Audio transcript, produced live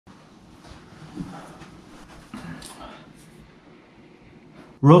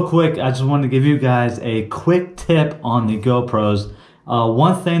Real quick, I just wanted to give you guys a quick tip on the GoPros.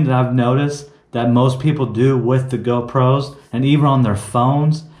 One thing that I've noticed that most people do with the GoPros and even on their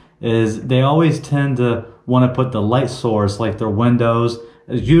phones is they always tend to want to put the light source, like their windows,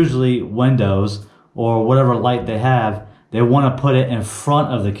 usually windows or whatever light they have, they want to put it in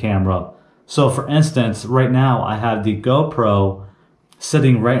front of the camera. So for instance, right now I have the GoPro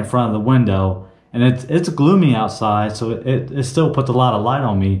sitting right in front of the window, and it's gloomy outside, so it still puts a lot of light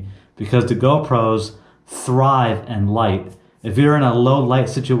on me because the GoPros thrive in light. If you're in a low light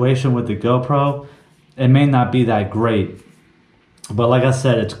situation with the GoPro, it may not be that great. But like I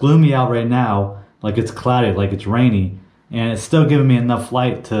said, it's gloomy out right now, like it's cloudy, like it's rainy, and it's still giving me enough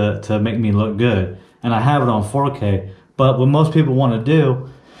light to make me look good. And I have it on 4K. But what most people want to do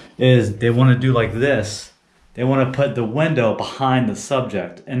is they want to do like this. They want to put the window behind the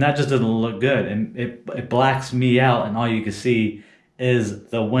subject, and that just doesn't look good, and it blacks me out, and all you can see is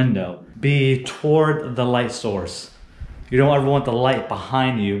the window. Be toward the light source. You don't ever want the light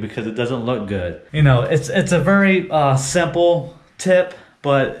behind you because it doesn't look good. You know, it's a very simple tip,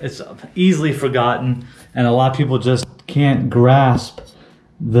 but it's easily forgotten, and a lot of people just can't grasp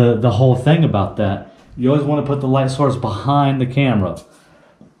the whole thing about that. You always want to put the light source behind the camera.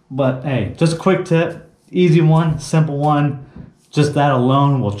 But hey, just a quick tip, easy one, simple one. Just that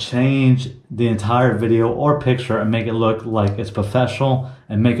alone will change the entire video or picture and make it look like it's professional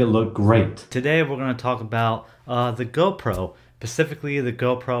and make it look great. Today we're going to talk about the GoPro, specifically the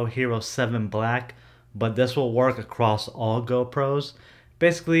GoPro Hero 7 Black, but this will work across all GoPros.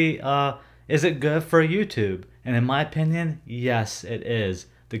 Basically, is it good for YouTube? And in my opinion, yes, it is.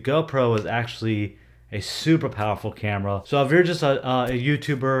 The GoPro is actually a super powerful camera. So if you're just a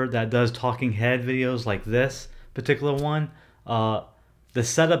YouTuber that does talking head videos like this particular one, the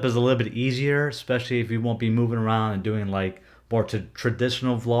setup is a little bit easier, especially if you won't be moving around and doing like more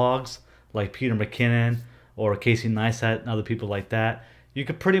traditional vlogs like Peter McKinnon or Casey Neistat and other people like that. You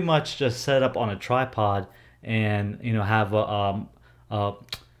could pretty much just set up on a tripod and, you know, have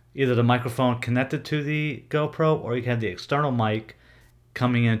either the microphone connected to the GoPro, or you can have the external mic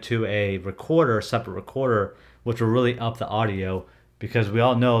coming into a recorder, separate recorder, which will really up the audio, because we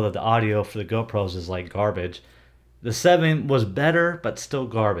all know that the audio for the GoPros is like garbage. The 7 was better, but still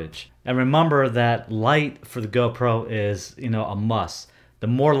garbage. And remember that light for the GoPro is, you know, a must. The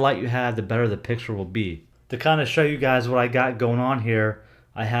more light you have, the better the picture will be. To kind of show you guys what I got going on here,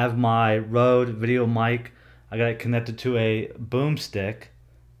 I have my Rode video mic. I got it connected to a boom stick,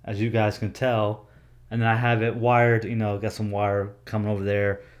 as you guys can tell. And then I have it wired, you know, got some wire coming over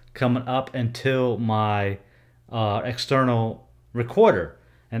there, coming up until my external recorder.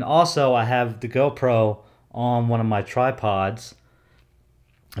 And also I have the GoPro on one of my tripods.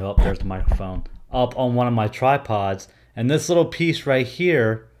 Oh, there's the microphone. Up on one of my tripods. And this little piece right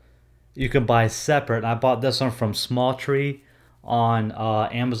here, you can buy separate. I bought this one from Small Tree on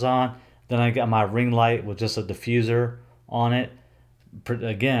Amazon. Then I got my ring light with just a diffuser on it.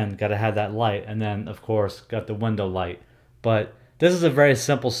 Again, got to have that light, and then of course got the window light. But this is a very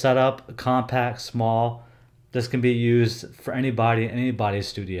simple setup, compact, small. This can be used for anybody in anybody's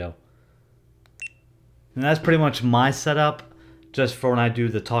studio. And that's pretty much my setup, just for when I do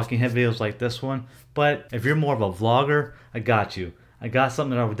the talking head videos like this one. But if you're more of a vlogger, I got you. I got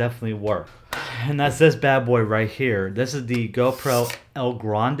something that would definitely work. And that's this bad boy right here. This is the GoPro El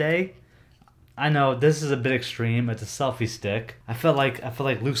Grande. I know this is a bit extreme. It's a selfie stick. I feel like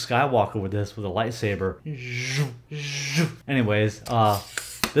Luke Skywalker with this, with a lightsaber. Anyways,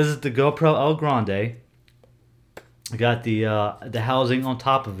 this is the GoPro El Grande. I got the housing on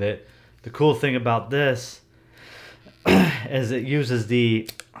top of it. The cool thing about this is it uses the.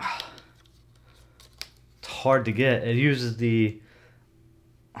 It's hard to get. It uses the.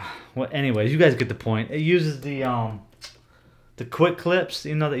 Well, anyways, you guys get the point. It uses the quick clips,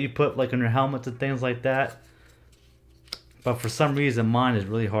 you know, that you put like on your helmets and things like that. But for some reason mine is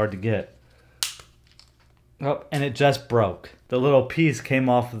really hard to get. Oh, and it just broke. The little piece came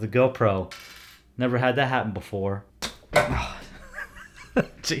off of the GoPro. Never had that happen before.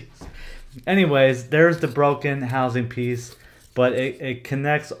 Jeez. Anyways, there's the broken housing piece, but it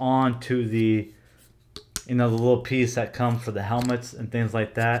connects on to the, you know, the little piece that comes for the helmets and things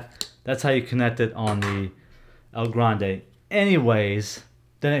like that. That's how you connect it on the El Grande. Anyways,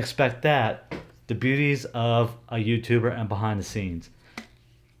 didn't expect that. The beauties of a YouTuber and behind the scenes.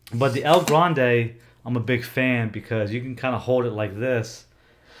 But the El Grande, I'm a big fan because you can kind of hold it like this.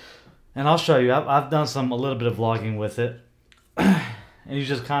 And I'll show you. I've done a little bit of vlogging with it. And you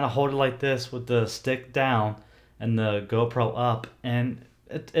just kind of hold it like this with the stick down and the GoPro up. And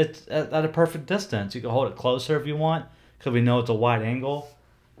it's at a perfect distance. You can hold it closer if you want, because we know it's a wide angle.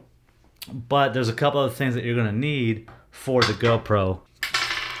 But there's a couple other things that you're gonna need for the GoPro.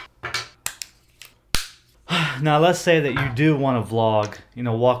 Now let's say that you do want to vlog, you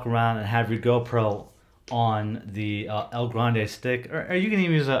know, walk around and have your GoPro on the El Grande stick, or you can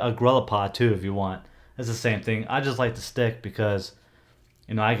even use a GorillaPod too if you want. It's the same thing. I just like the stick because,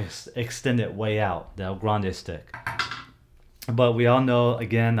 you know, I can extend it way out, the El Grande stick. But we all know,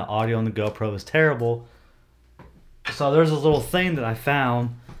 again, the audio on the GoPro is terrible. So there's a little thing that I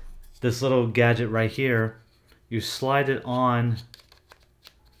found, this little gadget right here. You slide it on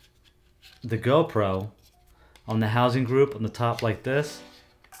the GoPro, on the housing group on the top like this,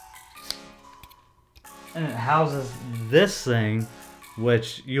 and it houses this thing,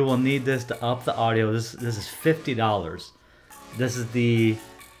 which you will need this to up the audio. This is $50. This is the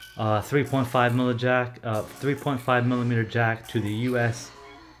 3.5 millimeter jack to the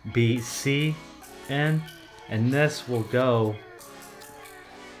USB-C in, and this will go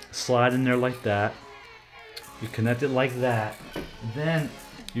slide in there like that. You connect it like that, then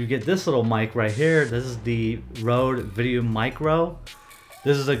you get this little mic right here. This is the Rode Video Micro.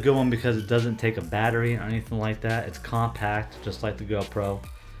 This is a good one because it doesn't take a battery or anything like that. It's compact, just like the GoPro.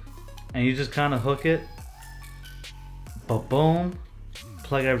 And you just kind of hook it, boom,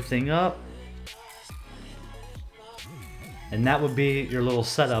 plug everything up, and that would be your little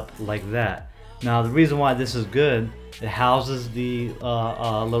setup like that. Now the reason why this is good, it houses the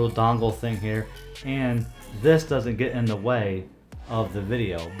little dongle thing here, and this doesn't get in the way of the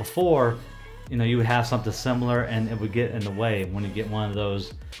video. Before, you know, you would have something similar and it would get in the way when you get one of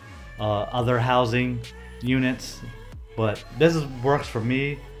those other housing units. But this works for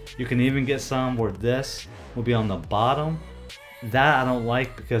me. You can even get some where this will be on the bottom. That I don't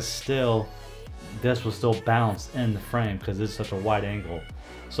like because still this will still bounce in the frame because it's such a wide angle.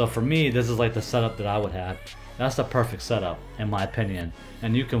 So for me, this is like the setup that I would have. That's the perfect setup in my opinion.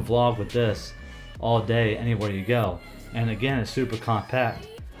 And you can vlog with this all day anywhere you go. And again, it's super compact,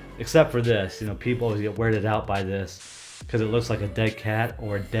 except for this. You know, people always get weirded out by this because it looks like a dead cat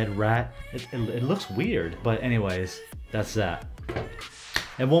or a dead rat. It looks weird, but anyways, that's that.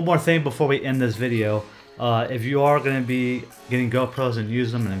 And one more thing before we end this video, if you are going to be getting GoPros and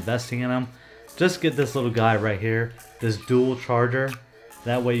use them and investing in them, just get this little guy right here, this dual charger.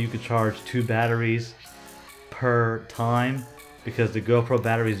 That way you can charge 2 batteries per time, because the GoPro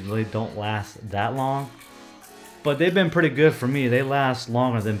batteries really don't last that long. But they've been pretty good for me. They last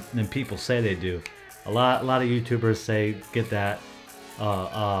longer than people say they do. A lot of YouTubers say get that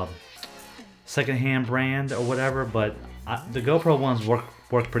secondhand brand or whatever, but the GoPro ones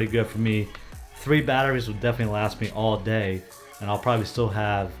work pretty good for me. 3 batteries will definitely last me all day, and I'll probably still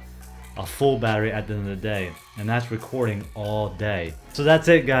have a full battery at the end of the day, and that's recording all day. So that's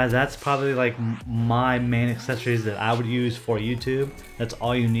it, guys. That's probably like my main accessories that I would use for YouTube. That's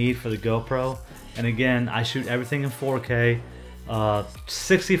all you need for the GoPro. And again, I shoot everything in 4K,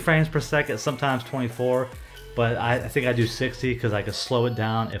 60 frames per second, sometimes 24, but I think I do 60 because I can slow it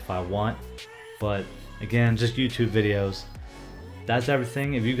down if I want. But again, just YouTube videos. That's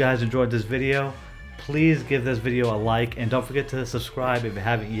everything. If you guys enjoyed this video, please give this video a like, and don't forget to subscribe if you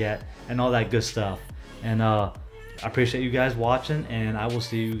haven't yet, and all that good stuff. And I appreciate you guys watching, and I will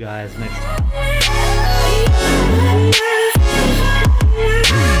see you guys next time.